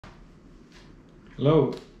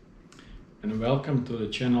Hello and welcome to the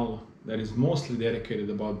channel that is mostly dedicated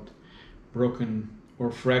about broken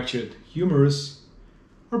or fractured humerus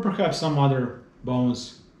or perhaps some other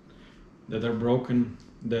bones that are broken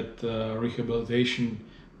that rehabilitation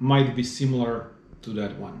might be similar to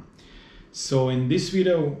that one. So in this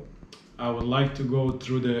video I would like to go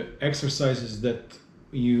through the exercises that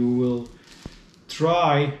you will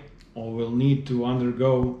try or will need to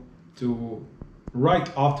undergo to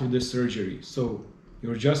right after the surgery. So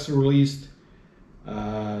you're just released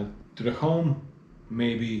to the home,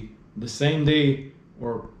 maybe the same day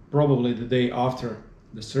or probably the day after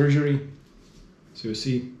the surgery. So you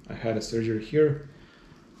see, I had a surgery here.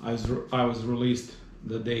 I was released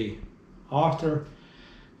the day after,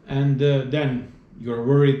 and then you're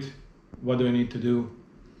worried, what do I need to do?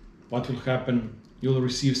 What will happen? You'll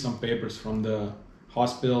receive some papers from the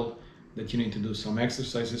hospital that you need to do some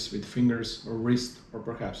exercises with fingers or wrist or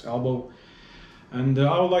perhaps elbow. And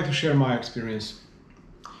I would like to share my experience.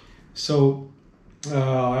 So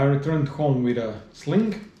I returned home with a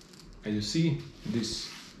sling. As you see,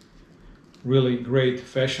 this really great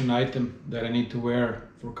fashion item that I need to wear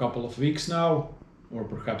for a couple of weeks now, or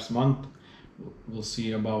perhaps month. We'll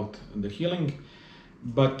see about the healing.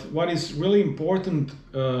 But what is really important,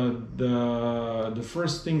 the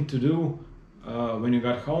first thing to do when you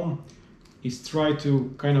got home is try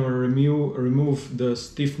to kind of remove the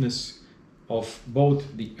stiffness of both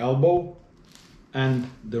the elbow and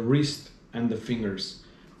the wrist and the fingers.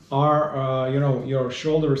 Your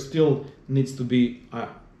shoulder still needs to be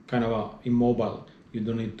kind of immobile. You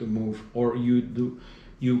don't need to move, or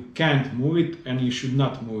you can't move it, and you should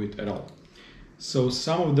not move it at all. So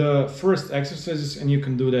some of the first exercises, and you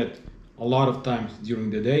can do that a lot of times during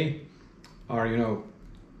the day, are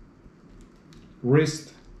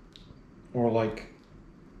wrist, or like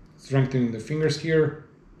strengthening the fingers here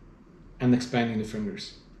and expanding the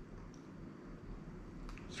fingers.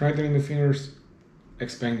 Strengthening the fingers,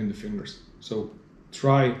 expanding the fingers. So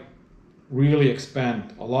try really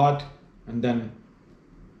expand a lot, and then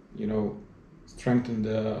strengthen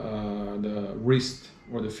the wrist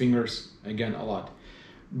or the fingers again a lot.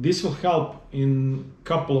 This will help in a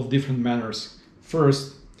couple of different manners.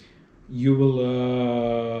 First, you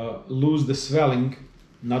will lose the swelling,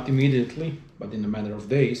 not immediately, but in a matter of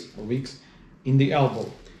days or weeks, in the elbow.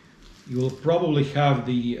 You will probably have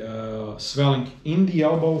the swelling in the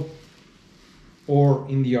elbow or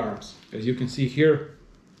in the arms. As you can see here,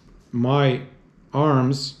 my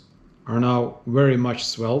arms are now very much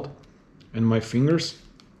swelled, and my fingers,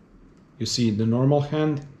 you see the normal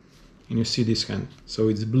hand and you see this hand. So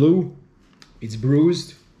it's blue, it's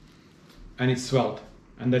bruised, and it's swelled,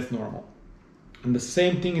 and that's normal. And the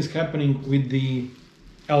same thing is happening with the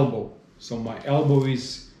elbow. So my elbow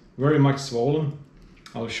is very much swollen.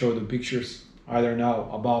 I'll show the pictures either now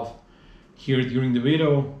above here during the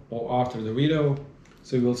video or after the video.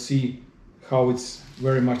 So you will see how it's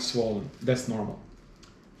very much swollen. That's normal.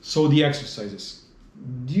 So the exercises.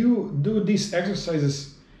 Do these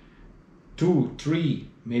exercises 2, 3,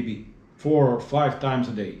 maybe 4 or 5 times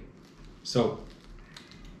a day. So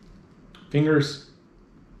fingers,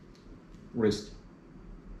 wrist,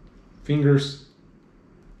 fingers,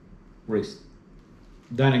 wrist.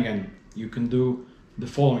 Then again, you can do the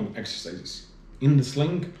following exercises in the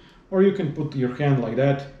sling, or you can put your hand like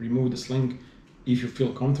that, remove the sling if you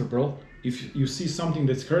feel comfortable. If you see something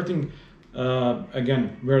that's hurting,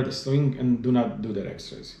 again, wear the sling and do not do that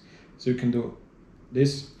exercise. So you can do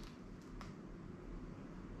this,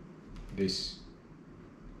 this,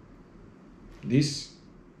 this,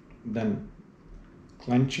 then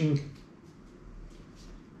clenching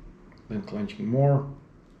more,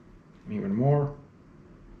 and even more,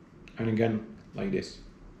 and again like this.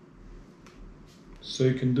 So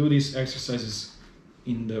you can do these exercises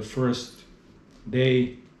in the first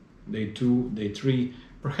day, day 2, day 3,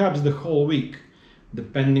 perhaps the whole week,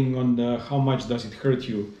 depending on how much does it hurt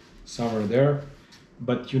you somewhere there.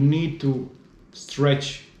 But you need to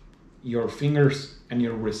stretch your fingers and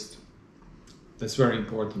your wrist. That's very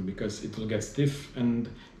important because it will get stiff and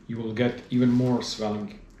you will get even more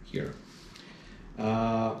swelling here.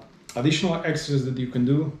 Additional exercises that you can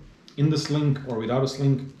do in the sling or without a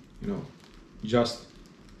sling, just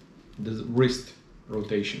the wrist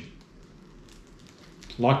rotation.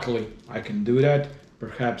 Luckily, I can do that.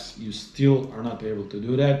 Perhaps you still are not able to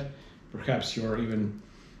do that. Perhaps you're even,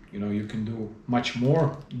 you can do much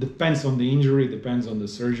more. Depends on the injury, depends on the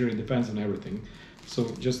surgery, depends on everything. So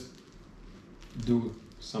just do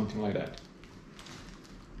something like that.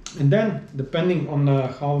 And then, depending on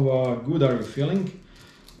how good are you feeling,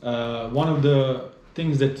 one of the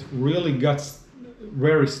things that really got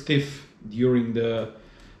very stiff during the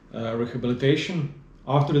rehabilitation,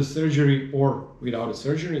 after the surgery or without the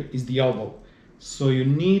surgery, is the elbow. So you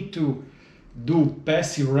need to do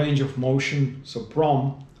passive range of motion, so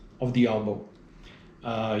PROM, of the elbow.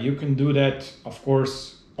 You can do that, of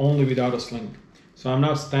course, only without a sling. So I'm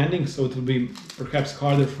now standing, so it will be perhaps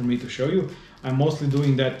harder for me to show you. I'm mostly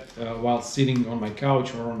doing that while sitting on my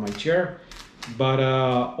couch or on my chair, but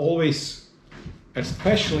always,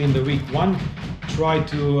 especially in the week 1, try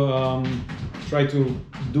to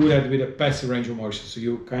do that with a passive range of motion. So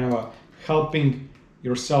you kind of helping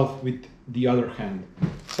yourself with the other hand.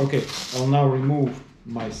 Okay, I'll now remove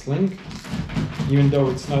my sling, even though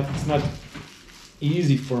it's not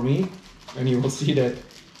easy for me, and you will see that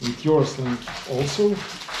with your sling also.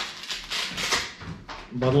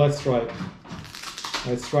 But let's try it.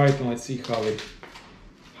 Let's try it and let's see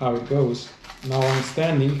how it goes. Now I'm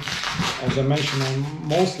standing. As I mentioned, I'm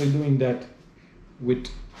mostly doing that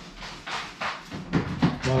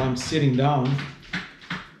while I'm sitting down.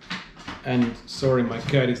 And sorry, my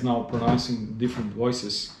cat is now pronouncing different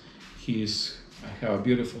voices. I have a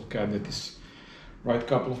beautiful cat that is right a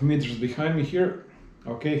couple of meters behind me here.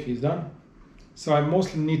 Okay, he's done. So I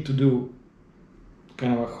mostly need to do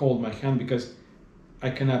kind of hold my hand because I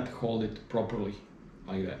cannot hold it properly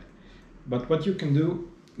like that. But what you can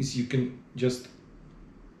do is you can just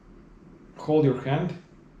hold your hand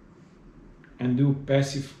and do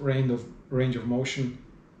passive range of motion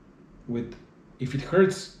with, if it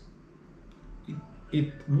hurts,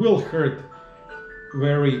 it will hurt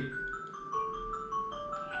very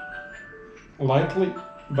lightly,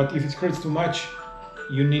 but if it hurts too much,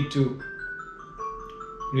 you need to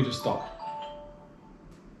stop.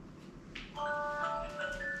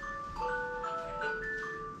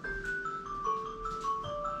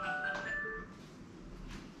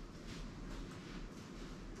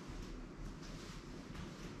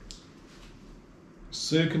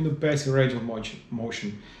 So you can do passive range of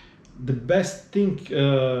motion. The best thing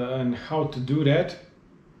and how to do that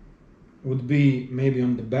would be maybe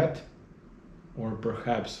on the bed or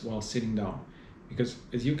perhaps while sitting down, because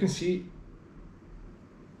as you can see,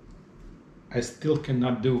 I still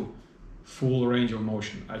cannot do full range of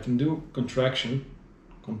motion. I can do contraction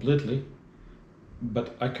completely,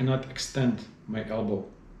 but I cannot extend my elbow.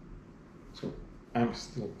 So I'm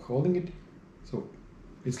still holding it, so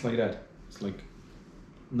it's like that. It's like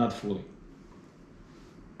not fully.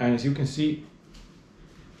 And as you can see,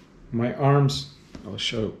 my arms, I'll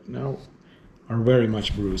show now, are very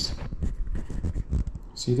much bruised.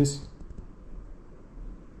 See this?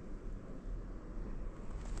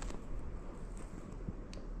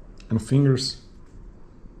 And fingers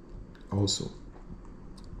also.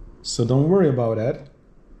 So don't worry about that.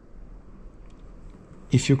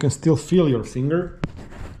 If you can still feel your finger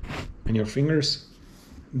and your fingers,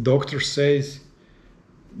 doctor says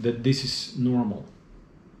that this is normal.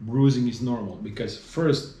 Bruising is normal, because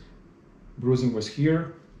first bruising was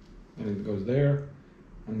here, and it goes there,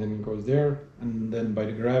 and then it goes there, and then by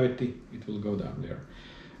the gravity it will go down there.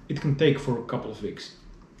 It can take for a couple of weeks.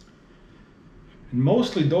 And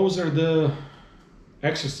mostly those are the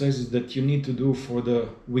exercises that you need to do for the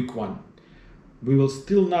week 1. We will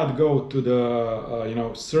still not go to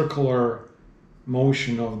the circular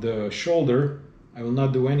motion of the shoulder. I will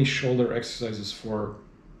not do any shoulder exercises for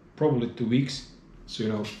probably 2 weeks.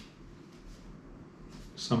 So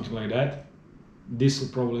something like that. This will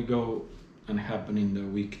probably go and happen in the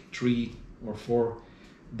week 3 or 4,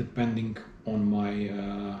 depending on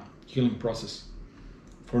my healing process.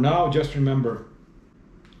 For now, just remember,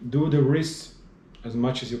 do the wrists as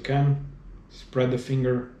much as you can, spread the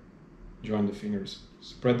finger, join the fingers,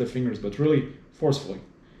 spread the fingers, but really forcefully.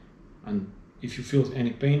 And if you feel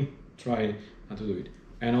any pain, try not to do it.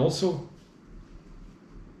 And also,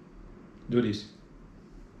 do this,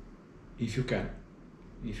 if you can.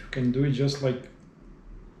 If you can do it just like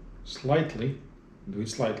slightly, do it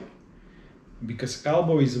slightly. Because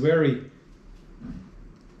elbow is very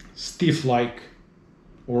stiff-like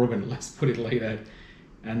organ, let's put it like that.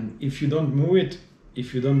 And if you don't move it,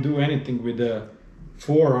 if you don't do anything with the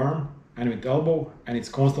forearm and with elbow, and it's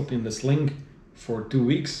constantly in the sling for 2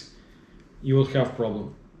 weeks, you will have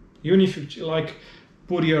problem. Even if you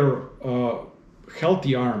put your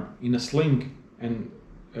healthy arm in a sling and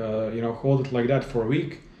hold it like that for a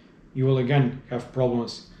week, you will again have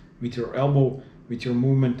problems with your elbow, with your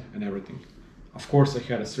movement and everything. Of course, I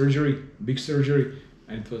had a surgery, big surgery,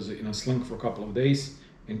 and it was in a sling for a couple of days,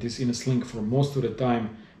 and it is in a sling for most of the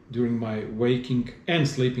time during my waking and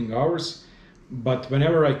sleeping hours. But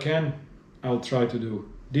whenever I can, I'll try to do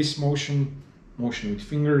this motion with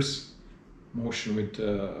fingers, motion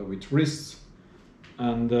with wrists,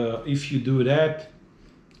 and if you do that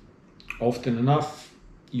often enough,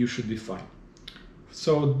 you should be fine.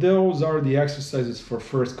 So those are the exercises for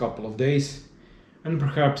first couple of days, and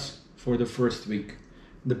perhaps for the first week,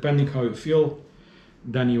 depending how you feel,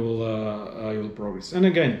 then you will progress. And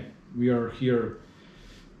again, we are here,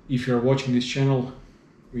 if you're watching this channel,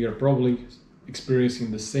 we are probably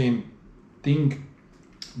experiencing the same thing,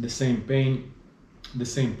 the same pain, the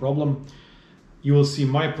same problem. You will see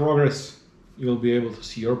my progress, you will be able to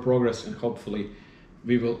see your progress, and hopefully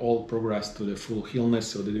we will all progress to the full healness,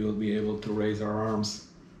 so that we will be able to raise our arms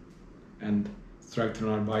and strengthen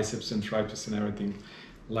our biceps and triceps and everything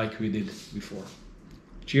like we did before.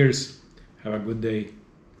 Cheers, have a good day.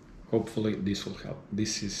 Hopefully this will help.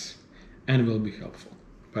 This is and will be helpful.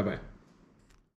 Bye bye.